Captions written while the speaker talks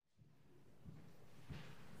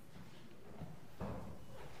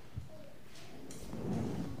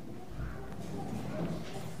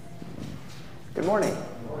Good morning.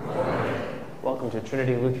 Welcome to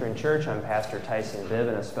Trinity Lutheran Church. I'm Pastor Tyson Bibb,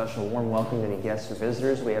 and a special warm welcome to any guests or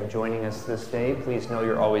visitors we have joining us this day. Please know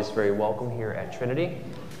you're always very welcome here at Trinity.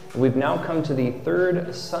 We've now come to the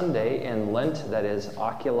third Sunday in Lent, that is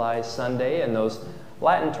Oculi Sunday, and those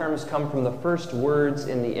Latin terms come from the first words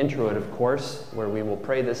in the introit, of course, where we will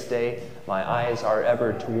pray this day, "My eyes are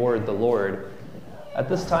ever toward the Lord." At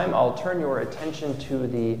this time, I'll turn your attention to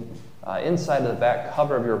the inside of the back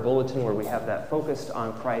cover of your bulletin, where we have that Focused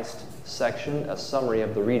on Christ section, a summary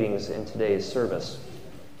of the readings in today's service.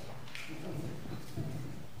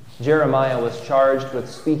 Jeremiah was charged with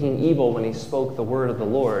speaking evil when he spoke the word of the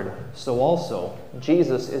Lord. So also,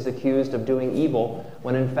 Jesus is accused of doing evil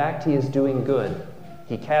when in fact he is doing good.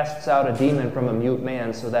 He casts out a demon from a mute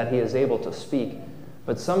man so that he is able to speak.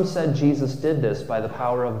 But some said Jesus did this by the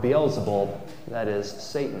power of Beelzebub, that is,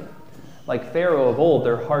 Satan. Like Pharaoh of old,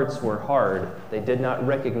 their hearts were hard. They did not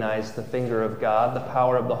recognize the finger of God, the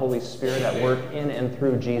power of the Holy Spirit at work in and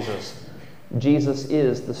through Jesus. Jesus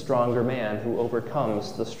is the stronger man who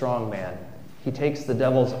overcomes the strong man. He takes the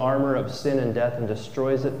devil's armor of sin and death and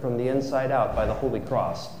destroys it from the inside out by the Holy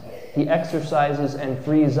Cross. He exorcises and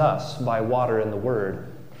frees us by water and the Word.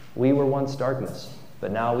 We were once darkness,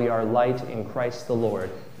 but now we are light in Christ the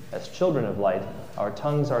Lord. As children of light, our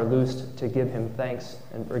tongues are loosed to give thanks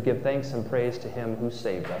and praise to him who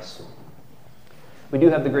saved us. We do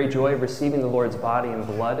have the great joy of receiving the Lord's body and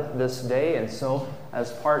blood this day, and so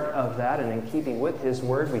as part of that and in keeping with his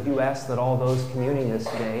word, we do ask that all those communing this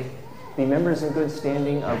day be members in good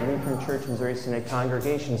standing of Lutheran Church Missouri Synod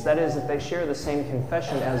congregations. That is, if they share the same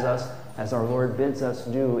confession as us, as our Lord bids us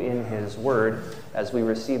do in his word, as we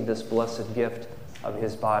receive this blessed gift of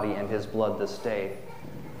his body and his blood this day.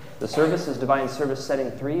 The service is Divine Service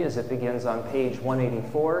Setting 3 as it begins on page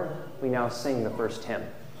 184. We now sing the first hymn.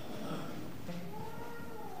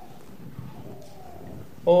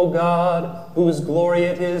 O God, whose glory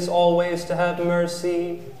it is always to have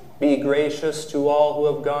mercy, be gracious to all who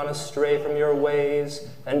have gone astray from your ways,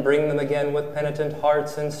 and bring them again with penitent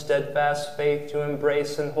hearts and steadfast faith to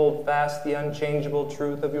embrace and hold fast the unchangeable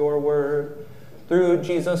truth of your word. Through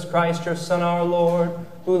Jesus Christ, your Son, our Lord,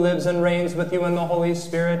 who lives and reigns with you in the Holy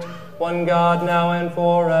Spirit, one God, now and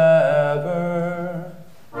forever.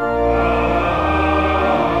 Amen.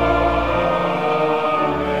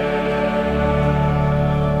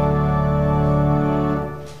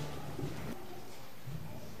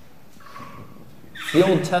 The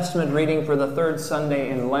Old Testament reading for the third Sunday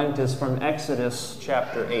in Lent is from Exodus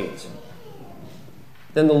chapter 8.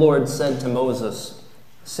 Then the Lord said to Moses,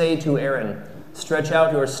 "Say to Aaron, stretch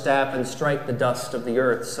out your staff and strike the dust of the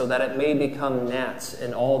earth, so that it may become gnats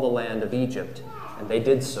in all the land of Egypt." And they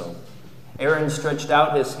did so. Aaron stretched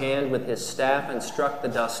out his hand with his staff and struck the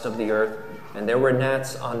dust of the earth, and there were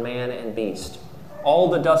gnats on man and beast. All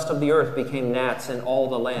the dust of the earth became gnats in all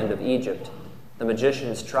the land of Egypt. The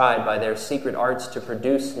magicians tried by their secret arts to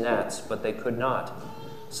produce gnats, but they could not.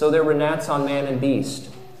 So there were gnats on man and beast.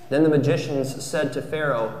 Then the magicians said to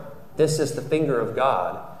Pharaoh, "This is the finger of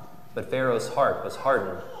God." But Pharaoh's heart was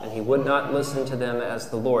hardened, and he would not listen to them as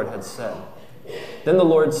the Lord had said. Then the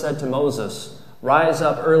Lord said to Moses, "Rise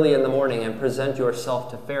up early in the morning and present yourself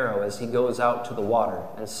to Pharaoh as he goes out to the water,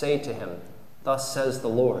 and say to him, 'Thus says the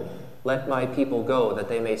Lord, let my people go, that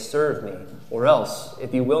they may serve me. Or else,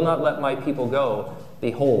 if you will not let my people go,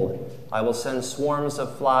 behold, I will send swarms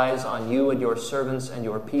of flies on you and your servants and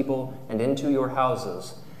your people and into your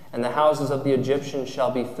houses. And the houses of the Egyptians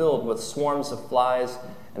shall be filled with swarms of flies,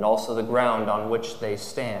 and also the ground on which they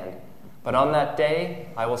stand. But on that day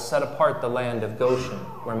I will set apart the land of Goshen,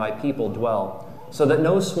 where my people dwell, so that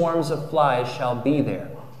no swarms of flies shall be there,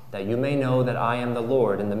 that you may know that I am the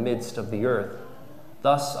Lord in the midst of the earth.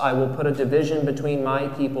 Thus I will put a division between my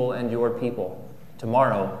people and your people.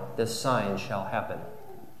 Tomorrow this sign shall happen."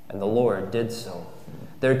 And the Lord did so.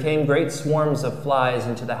 There came great swarms of flies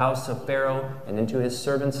into the house of Pharaoh and into his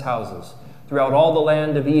servants' houses. Throughout all the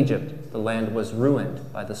land of Egypt, the land was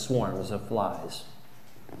ruined by the swarms of flies.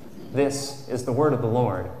 This is the word of the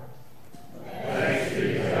Lord. Thanks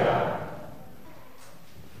be to God.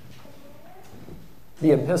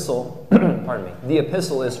 The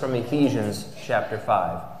epistle is from Ephesians chapter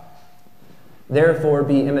 5. Therefore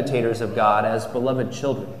be imitators of God as beloved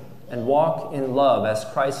children, and walk in love as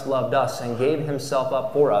Christ loved us and gave himself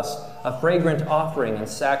up for us, a fragrant offering and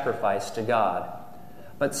sacrifice to God.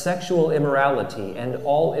 But sexual immorality and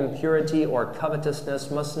all impurity or covetousness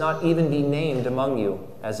must not even be named among you,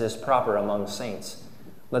 as is proper among saints.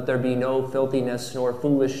 Let there be no filthiness, nor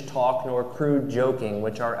foolish talk, nor crude joking,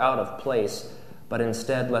 which are out of place, but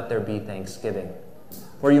instead let there be thanksgiving.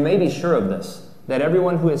 For you may be sure of this, that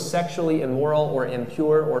everyone who is sexually immoral or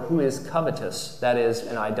impure or who is covetous, that is,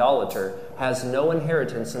 an idolater, has no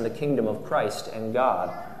inheritance in the kingdom of Christ and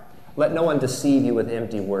God. Let no one deceive you with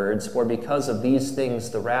empty words, for because of these things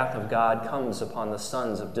the wrath of God comes upon the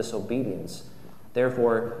sons of disobedience.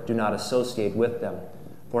 Therefore, do not associate with them.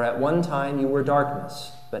 For at one time you were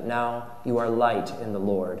darkness, but now you are light in the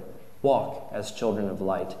Lord. Walk as children of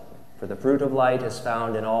light, for the fruit of light is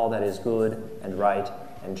found in all that is good and right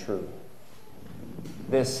and true.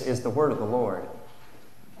 This is the word of the Lord.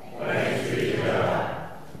 Thanks be to God.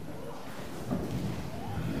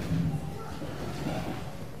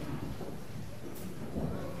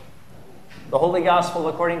 The Holy Gospel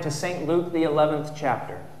according to St. Luke, the 11th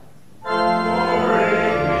chapter.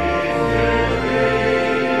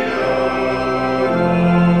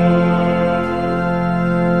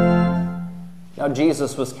 Now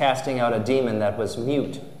Jesus was casting out a demon that was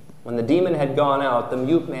mute. When the demon had gone out, the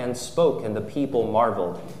mute man spoke, and the people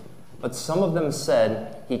marveled. But some of them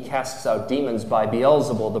said, "He casts out demons by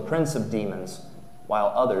Beelzebul, the prince of demons,"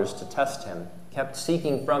 while others, to test him, kept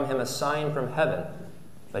seeking from him a sign from heaven.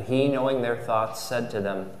 But he, knowing their thoughts, said to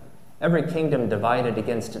them, "Every kingdom divided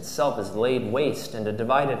against itself is laid waste, and a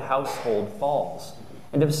divided household falls.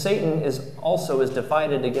 And if Satan also is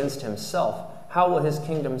divided against himself, how will his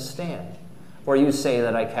kingdom stand? For you say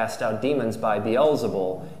that I cast out demons by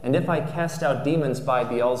Beelzebul, and if I cast out demons by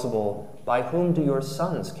Beelzebul, by whom do your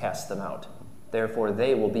sons cast them out? Therefore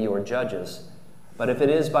they will be your judges. But if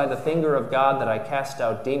it is by the finger of God that I cast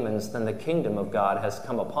out demons, then the kingdom of God has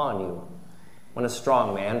come upon you. When a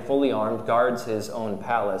strong man, fully armed, guards his own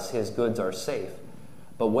palace, his goods are safe.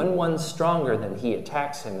 But when one stronger than he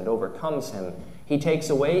attacks him and overcomes him, he takes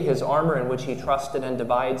away his armor in which he trusted and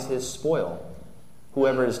divides his spoil.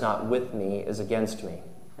 Whoever is not with me is against me,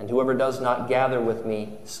 and whoever does not gather with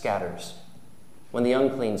me scatters. When the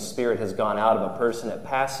unclean spirit has gone out of a person, it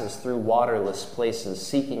passes through waterless places,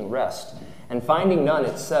 seeking rest, and finding none,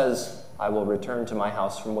 it says, I will return to my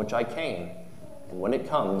house from which I came. And when it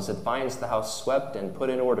comes, it finds the house swept and put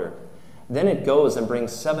in order. Then it goes and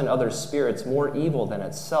brings 7 other spirits more evil than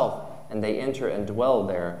itself, and they enter and dwell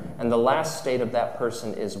there. And the last state of that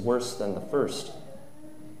person is worse than the first.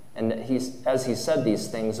 And as he said these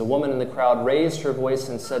things, a woman in the crowd raised her voice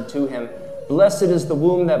and said to him, Blessed is the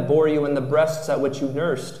womb that bore you and the breasts at which you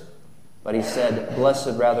nursed. But he said,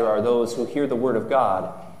 Blessed rather are those who hear the word of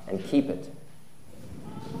God and keep it.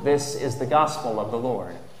 This is the gospel of the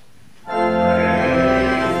Lord.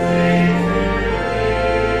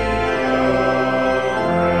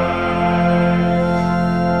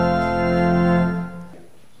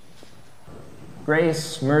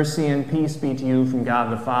 Grace, mercy, and peace be to you from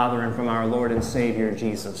God the Father and from our Lord and Savior,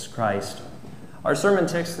 Jesus Christ. Our sermon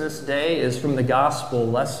text this day is from the Gospel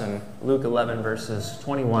lesson, Luke 11, verses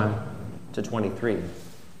 21 to 23.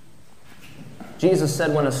 Jesus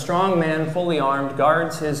said, When a strong man, fully armed,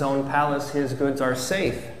 guards his own palace, his goods are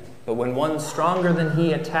safe. But when one stronger than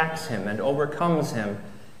he attacks him and overcomes him,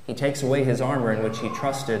 he takes away his armor in which he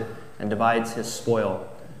trusted and divides his spoil.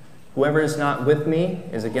 Whoever is not with me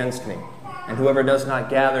is against me, and whoever does not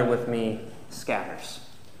gather with me scatters.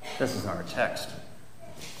 This is our text.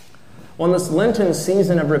 Well, in this Lenten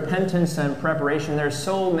season of repentance and preparation, there are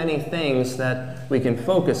so many things that we can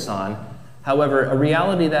focus on. However, a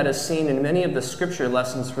reality that is seen in many of the scripture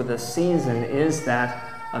lessons for this season is that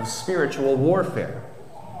of spiritual warfare.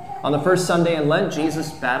 On the first Sunday in Lent,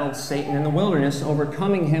 Jesus battled Satan in the wilderness,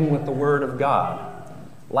 overcoming him with the word of God.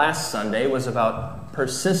 Last Sunday was about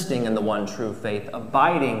persisting in the one true faith,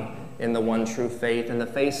 abiding in the one true faith in the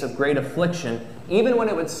face of great affliction, even when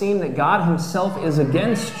it would seem that God himself is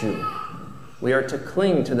against you. We are to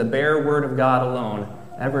cling to the bare word of God alone,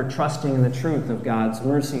 ever trusting in the truth of God's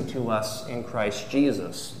mercy to us in Christ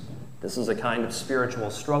Jesus. This is a kind of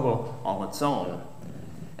spiritual struggle all its own.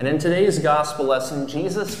 And in today's gospel lesson,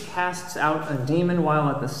 Jesus casts out a demon while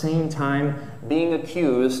at the same time being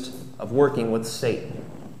accused of working with Satan.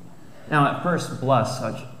 Now, at first blush,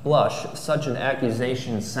 such an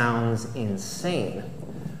accusation sounds insane.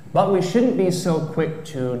 But we shouldn't be so quick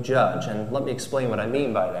to judge, and let me explain what I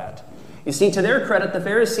mean by that. You see, to their credit, the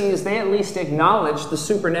Pharisees, they at least acknowledged the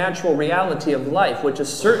supernatural reality of life, which is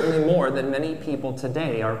certainly more than many people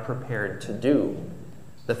today are prepared to do.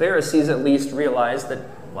 The Pharisees at least realized that,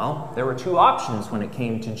 well, there were 2 options when it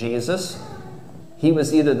came to Jesus. He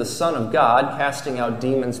was either the Son of God, casting out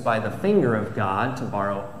demons by the finger of God, to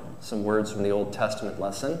borrow some words from the Old Testament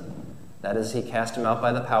lesson. That is, he cast him out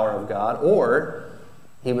by the power of God, or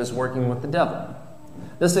he was working with the devil.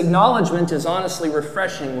 This acknowledgement is honestly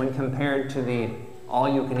refreshing when compared to the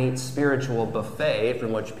all-you-can-eat spiritual buffet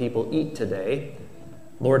from which people eat today.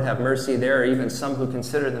 Lord, have mercy, there are even some who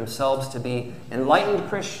consider themselves to be enlightened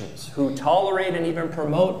Christians who tolerate and even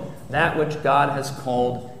promote that which God has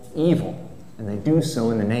called evil, and they do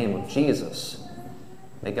so in the name of Jesus.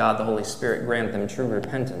 May God the Holy Spirit grant them true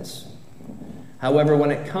repentance. However,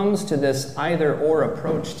 when it comes to this either-or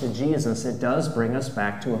approach to Jesus, it does bring us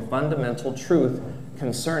back to a fundamental truth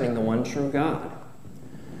concerning the one true God.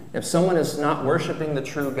 If someone is not worshiping the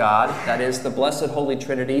true God, that is, the blessed Holy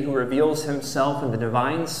Trinity who reveals himself in the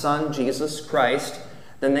divine Son, Jesus Christ,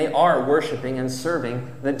 then they are worshiping and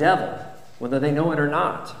serving the devil, whether they know it or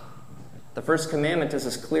not. The first commandment is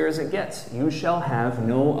as clear as it gets. You shall have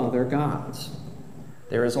no other gods.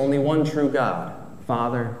 There is only one true God,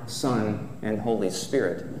 Father, Son, and Holy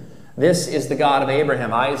Spirit. This is the God of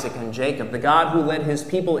Abraham, Isaac, and Jacob, the God who led his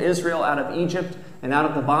people Israel out of Egypt and out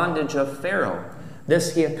of the bondage of Pharaoh.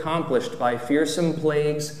 This he accomplished by fearsome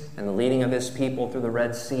plagues and the leading of his people through the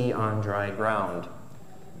Red Sea on dry ground.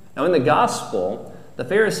 Now in the gospel, the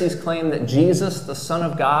Pharisees claim that Jesus, the Son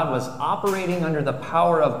of God, was operating under the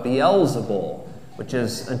power of Beelzebul, which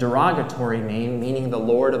is a derogatory name meaning the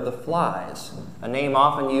Lord of the Flies, a name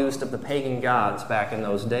often used of the pagan gods back in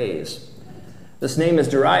those days. This name is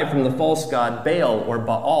derived from the false god Baal or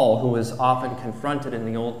Baal, who was often confronted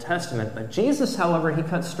in the Old Testament. But Jesus, however, he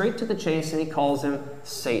cuts straight to the chase and he calls him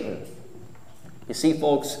Satan. You see,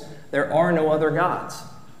 folks, there are no other gods.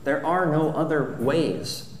 There are no other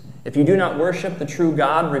ways. If you do not worship the true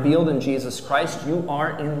God revealed in Jesus Christ, you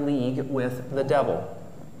are in league with the devil.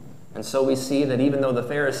 And so we see that even though the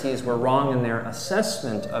Pharisees were wrong in their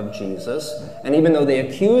assessment of Jesus, and even though they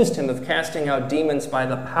accused him of casting out demons by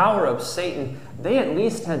the power of Satan, they at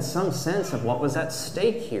least had some sense of what was at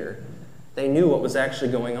stake here. They knew what was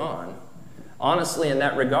actually going on. Honestly, in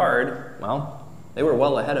that regard, well, they were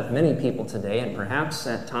well ahead of many people today, and perhaps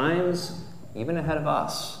at times even ahead of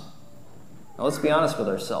us. Now let's be honest with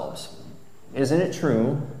ourselves. Isn't it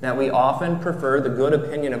true that we often prefer the good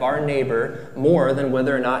opinion of our neighbor more than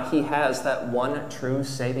whether or not he has that one true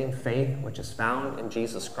saving faith which is found in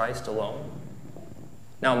Jesus Christ alone?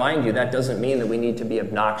 Now, mind you, that doesn't mean that we need to be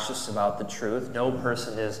obnoxious about the truth. No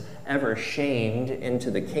person is ever shamed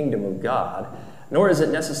into the kingdom of God, nor is it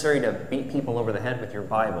necessary to beat people over the head with your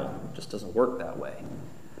Bible. It just doesn't work that way.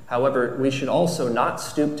 However, we should also not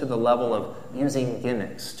stoop to the level of using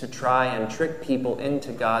gimmicks to try and trick people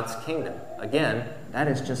into God's kingdom. Again, that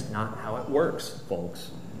is just not how it works,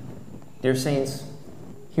 folks. Dear saints,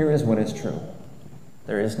 here is what is true.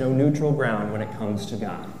 There is no neutral ground when it comes to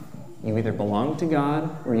God. You either belong to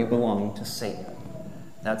God or you belong to Satan.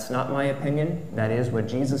 That's not my opinion. That is what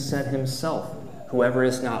Jesus said himself. Whoever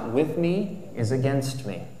is not with me is against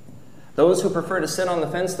me. Those who prefer to sit on the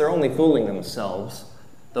fence, they're only fooling themselves.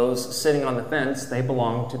 Those sitting on the fence, they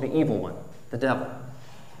belong to the evil one, the devil.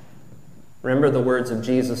 Remember the words of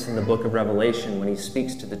Jesus in the book of Revelation when he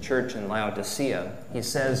speaks to the church in Laodicea. He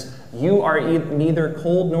says, "You are neither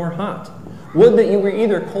cold nor hot. Would that you were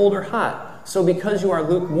either cold or hot. So because you are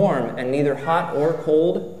lukewarm and neither hot or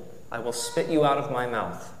cold, I will spit you out of my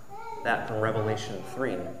mouth." That from Revelation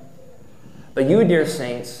 3. But you, dear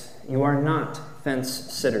saints, you are not fence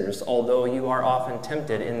sitters, although you are often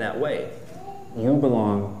tempted in that way. You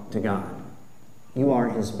belong to God. You are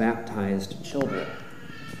his baptized children.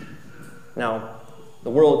 Now, the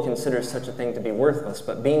world considers such a thing to be worthless,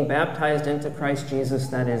 but being baptized into Christ Jesus,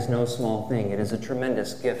 that is no small thing. It is a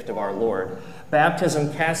tremendous gift of our Lord.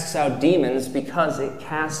 Baptism casts out demons because it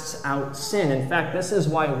casts out sin. In fact, this is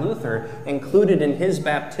why Luther included in his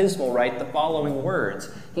baptismal rite the following words.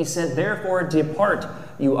 He said, "Therefore depart,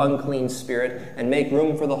 you unclean spirit, and make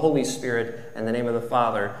room for the Holy Spirit in the name of the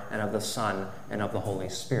Father, and of the Son, and of the Holy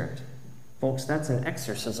Spirit." Folks, that's an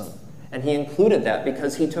exorcism. And he included that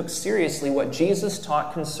because he took seriously what Jesus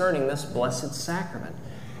taught concerning this blessed sacrament.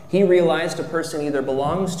 He realized a person either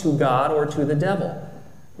belongs to God or to the devil.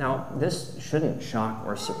 Now, this shouldn't shock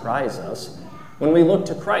or surprise us. When we look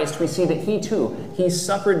to Christ, we see that he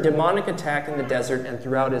suffered demonic attack in the desert and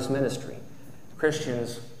throughout his ministry.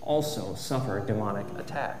 Christians also suffer demonic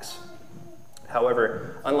attacks.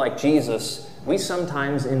 However, unlike Jesus, we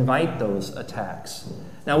sometimes invite those attacks.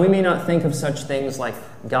 Now, we may not think of such things like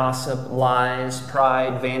gossip, lies,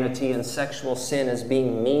 pride, vanity, and sexual sin as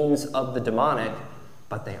being means of the demonic,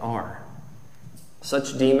 but they are.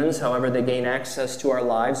 Such demons, however they gain access to our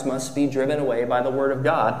lives, must be driven away by the Word of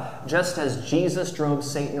God, just as Jesus drove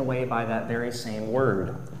Satan away by that very same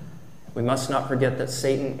Word. We must not forget that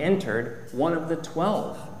Satan entered one of the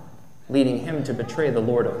 12, leading him to betray the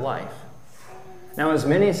Lord of life. Now, as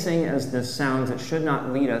menacing as this sounds, it should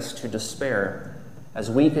not lead us to despair.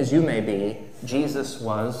 As weak as you may be, Jesus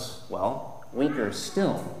was, well, weaker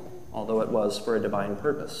still. although it was for a divine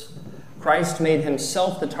purpose. Christ made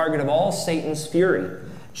himself the target of all Satan's fury.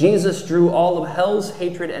 Jesus drew all of hell's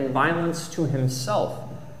hatred and violence to himself.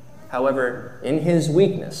 However, in his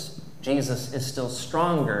weakness, Jesus is still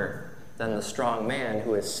stronger than the strong man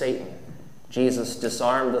who is Satan. Jesus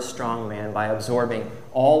disarmed the strong man by absorbing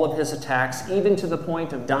all of his attacks, even to the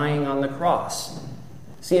point of dying on the cross.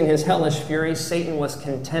 See, in his hellish fury, Satan was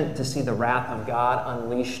content to see the wrath of God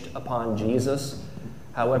unleashed upon Jesus.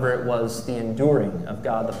 However, it was the enduring of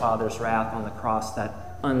God the Father's wrath on the cross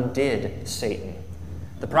that undid Satan.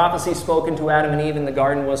 The prophecy spoken to Adam and Eve in the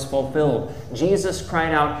garden was fulfilled. Jesus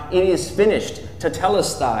cried out, "It is finished,"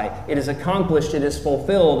 tetelestai, "It is accomplished, it is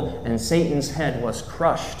fulfilled," and Satan's head was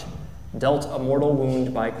crushed, dealt a mortal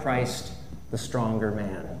wound by Christ, the stronger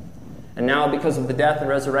man. And now, because of the death and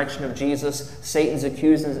resurrection of Jesus, Satan's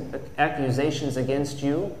accusations against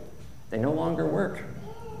you, they no longer work.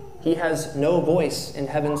 He has no voice in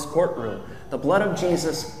heaven's courtroom. The blood of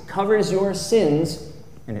Jesus covers your sins,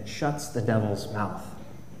 and it shuts the devil's mouth.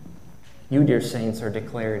 You, dear saints, are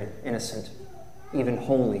declared innocent, even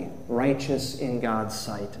holy, righteous in God's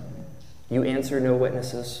sight. You answer no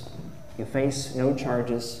witnesses. You face no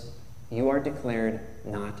charges. You are declared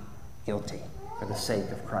not guilty for the sake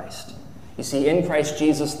of Christ. You see, in Christ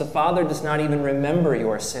Jesus, the Father does not even remember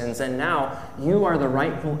your sins, and now you are the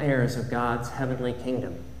rightful heirs of God's heavenly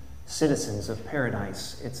kingdom, citizens of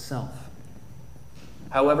paradise itself.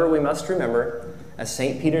 However, we must remember, as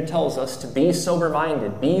St. Peter tells us, to be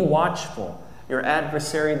sober-minded, be watchful. Your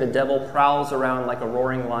adversary, the devil, prowls around like a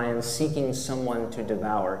roaring lion, seeking someone to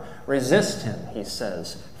devour. Resist him, he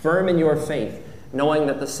says, firm in your faith, knowing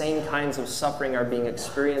that the same kinds of suffering are being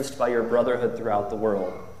experienced by your brotherhood throughout the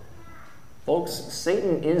world. Folks,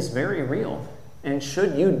 Satan is very real, and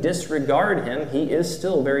should you disregard him, he is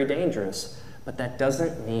still very dangerous. But that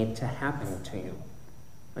doesn't need to happen to you.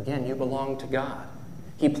 Again, you belong to God.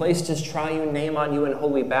 He placed his triune name on you in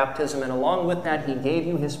holy baptism, and along with that, he gave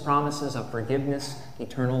you his promises of forgiveness,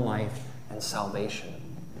 eternal life, and salvation.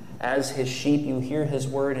 As his sheep, you hear his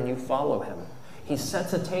word and you follow him. He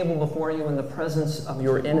sets a table before you in the presence of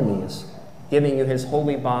your enemies, giving you his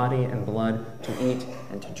holy body and blood to eat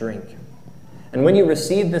and to drink. And when you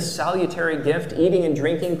receive this salutary gift, eating and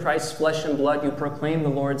drinking Christ's flesh and blood, you proclaim the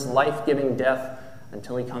Lord's life-giving death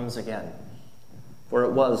until he comes again. For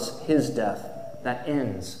it was his death that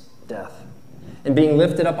ends death. And being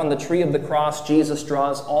lifted up on the tree of the cross, Jesus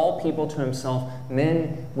draws all people to himself,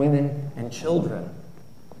 men, women, and children.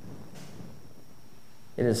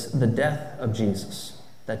 It is the death of Jesus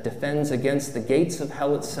that defends against the gates of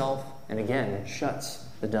hell itself and again shuts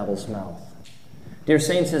the devil's mouth. Dear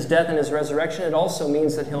saints, his death and his resurrection, it also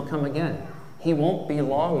means that he'll come again. He won't be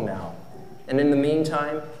long now. And in the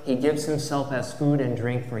meantime, he gives himself as food and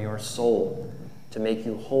drink for your soul, to make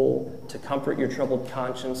you whole, to comfort your troubled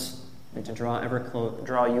conscience, and to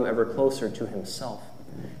draw you ever closer to himself.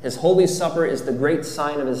 His Holy Supper is the great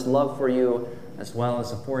sign of his love for you, as well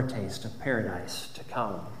as a foretaste of paradise to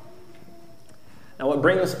come. Now, what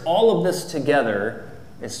brings all of this together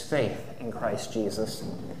is faith in Christ Jesus.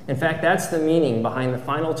 In fact, that's the meaning behind the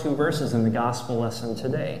final two verses in the gospel lesson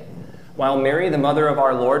today. While Mary, the mother of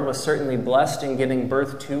our Lord, was certainly blessed in giving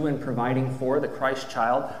birth to and providing for the Christ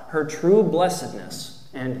child, her true blessedness,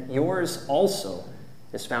 and yours also,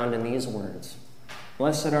 is found in these words.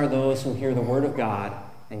 Blessed are those who hear the word of God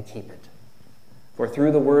and keep it. For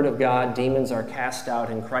through the word of God, demons are cast out,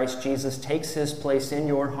 and Christ Jesus takes his place in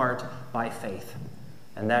your heart by faith.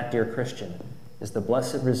 And that, dear Christian, is the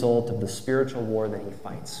blessed result of the spiritual war that he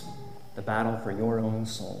fights, the battle for your own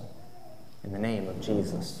soul. In the name of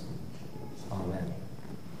Jesus, amen.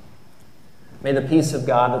 May the peace of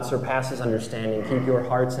God that surpasses understanding keep your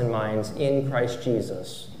hearts and minds in Christ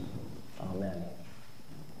Jesus. Amen.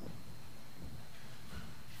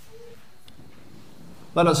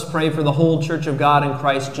 Let us pray for the whole Church of God in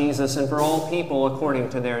Christ Jesus and for all people according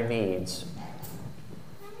to their needs.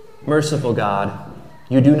 Merciful God,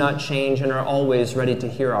 you do not change and are always ready to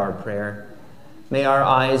hear our prayer. May our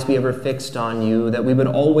eyes be ever fixed on you, that we would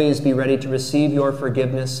always be ready to receive your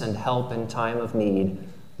forgiveness and help in time of need.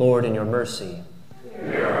 Lord, in your mercy,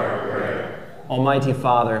 hear our prayer. Almighty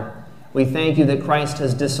Father, we thank you that Christ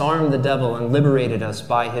has disarmed the devil and liberated us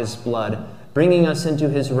by his blood, bringing us into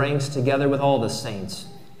his ranks together with all the saints.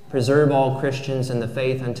 Preserve all Christians in the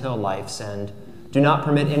faith until life's end. Do not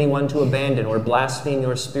permit anyone to abandon or blaspheme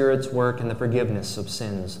your Spirit's work in the forgiveness of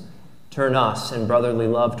sins. Turn us in brotherly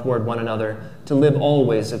love toward one another to live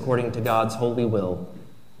always according to God's holy will.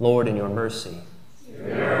 Lord, in your mercy,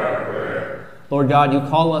 hear our prayer. Lord God, you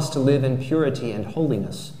call us to live in purity and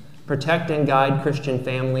holiness. Protect and guide Christian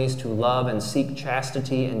families to love and seek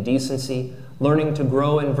chastity and decency, learning to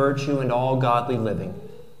grow in virtue and all godly living.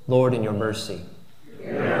 Lord, in your mercy.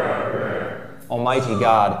 Almighty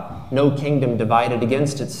God, no kingdom divided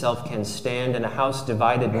against itself can stand, and a house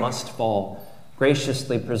divided must fall.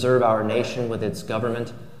 Graciously preserve our nation with its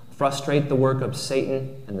government. Frustrate the work of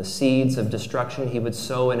Satan and the seeds of destruction he would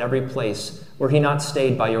sow in every place were he not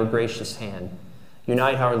stayed by your gracious hand.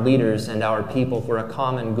 Unite our leaders and our people for a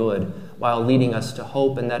common good, while leading us to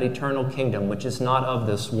hope in that eternal kingdom which is not of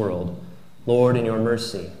this world. Lord, in your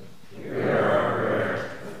mercy.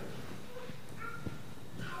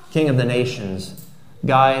 King of the nations,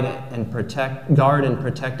 guard and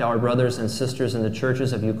protect our brothers and sisters in the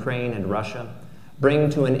churches of Ukraine and Russia.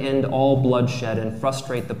 Bring to an end all bloodshed and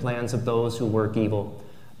frustrate the plans of those who work evil.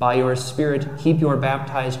 By your Spirit, keep your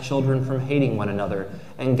baptized children from hating one another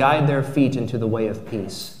and guide their feet into the way of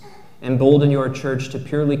peace. Embolden your church to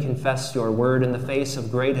purely confess your word in the face of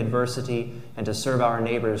great adversity and to serve our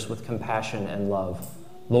neighbors with compassion and love.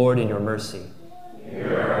 Lord, in your mercy.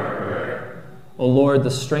 O Lord, the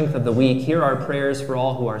strength of the weak, hear our prayers for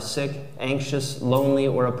all who are sick, anxious, lonely,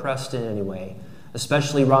 or oppressed in any way,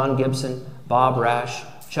 especially Ron Gibson, Bob Rash,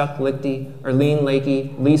 Chuck Lichty, Erlene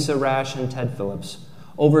Lakey, Lisa Rash, and Ted Phillips.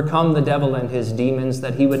 Overcome the devil and his demons,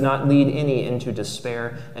 that he would not lead any into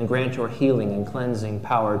despair, and grant your healing and cleansing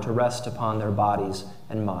power to rest upon their bodies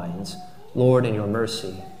and minds. Lord, in your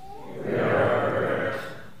mercy.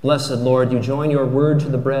 Blessed Lord, you join your word to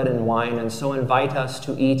the bread and wine, and so invite us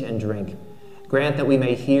to eat and drink. Grant that we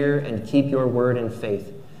may hear and keep your word in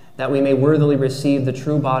faith, that we may worthily receive the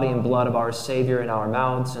true body and blood of our Savior in our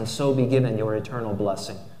mouths, and so be given your eternal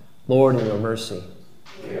blessing. Lord, in your mercy.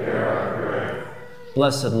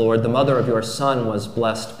 Blessed Lord, the mother of your Son was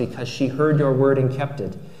blessed because she heard your word and kept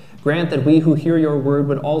it. Grant that we who hear your word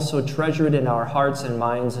would also treasure it in our hearts and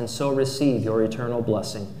minds, and so receive your eternal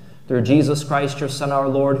blessing. Through Jesus Christ, your Son, our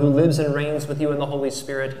Lord, who lives and reigns with you in the Holy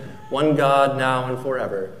Spirit, one God, now and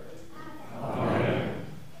forever. Amen.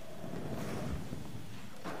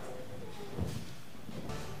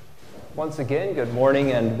 Once again, good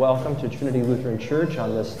morning and welcome to Trinity Lutheran Church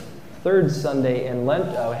on this third Sunday in Lent.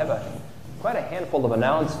 We have quite a handful of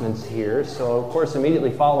announcements here. So, of course, immediately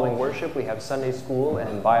following worship, we have Sunday school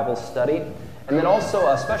and Bible study. And then also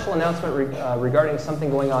a special announcement regarding something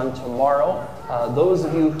going on tomorrow. Those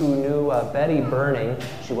of you who knew Betty Burning,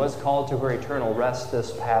 she was called to her eternal rest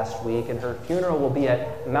this past week, and her funeral will be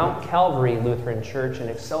at Mount Calvary Lutheran Church in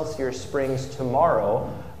Excelsior Springs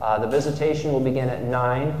tomorrow. The visitation will begin at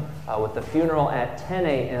 9, with the funeral at 10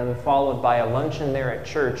 a.m., followed by a luncheon there at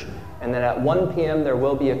church. And then at 1 p.m. there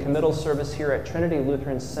will be a committal service here at Trinity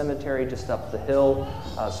Lutheran Cemetery just up the hill.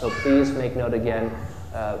 So please make note again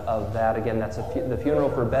of that. Again, that's the funeral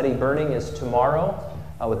for Betty Burning is tomorrow,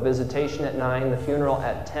 with visitation at 9, the funeral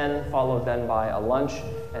at 10, followed then by a lunch,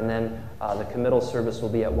 and then the committal service will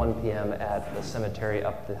be at 1 p.m. at the cemetery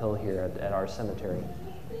up the hill here at our cemetery.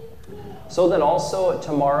 So then also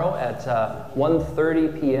tomorrow at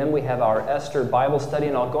 1:30 p.m. we have our Esther Bible study,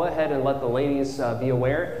 and I'll go ahead and let the ladies be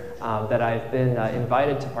aware that I've been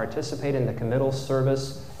invited to participate in the committal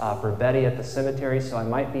service for Betty at the cemetery, so I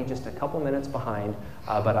might be just a couple minutes behind,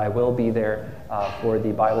 but I will be there for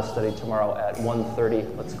the Bible study tomorrow at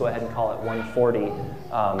 1:30. Let's go ahead and call it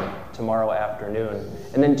 1:40 tomorrow afternoon.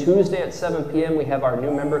 And then Tuesday at 7 p.m. we have our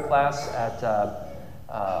new member class at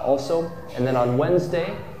also, and then on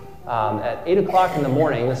Wednesday, at 8 o'clock in the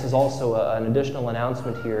morning, this is also an additional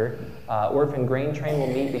announcement here, Orphan Grain Train will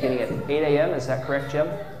meet beginning at 8 a.m. Is that correct, Jim?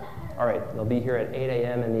 All right, they'll be here at 8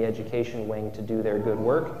 a.m. in the education wing to do their good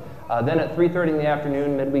work. Then at 3:30 in the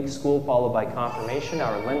afternoon, midweek school followed by confirmation,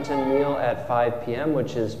 our Lenten meal at 5 p.m.,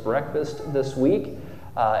 which is breakfast this week.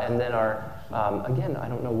 And then our, again, I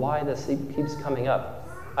don't know why this keeps coming up.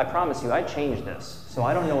 I promise you, I changed this, so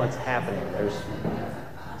I don't know what's happening. There's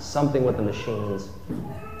something with the machines.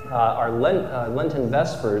 Our Lenten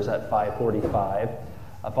Vespers at 5:45,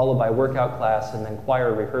 followed by workout class and then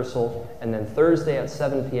choir rehearsal, and then Thursday at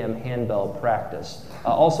 7 p.m. handbell practice.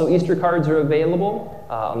 Also, Easter cards are available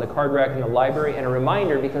on the card rack in the library, and a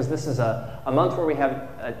reminder, because this is a month where we have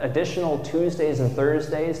additional Tuesdays and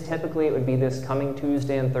Thursdays. Typically, it would be this coming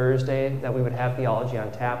Tuesday and Thursday that we would have Theology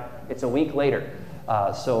on Tap. It's a week later.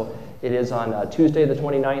 So it is on Tuesday the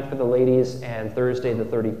 29th for the ladies and Thursday the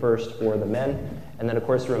 31st for the men. And then, of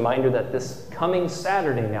course, a reminder that this coming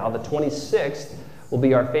Saturday now, the 26th, will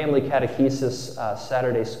be our Family Catechesis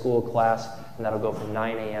Saturday school class, and that'll go from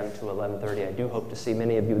 9 a.m. to 11:30. I do hope to see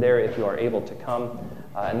many of you there if you are able to come.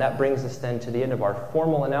 And that brings us then to the end of our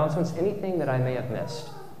formal announcements. Anything that I may have missed?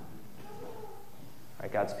 All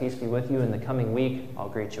right, God's peace be with you. In the coming week, I'll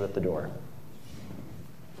greet you at the door.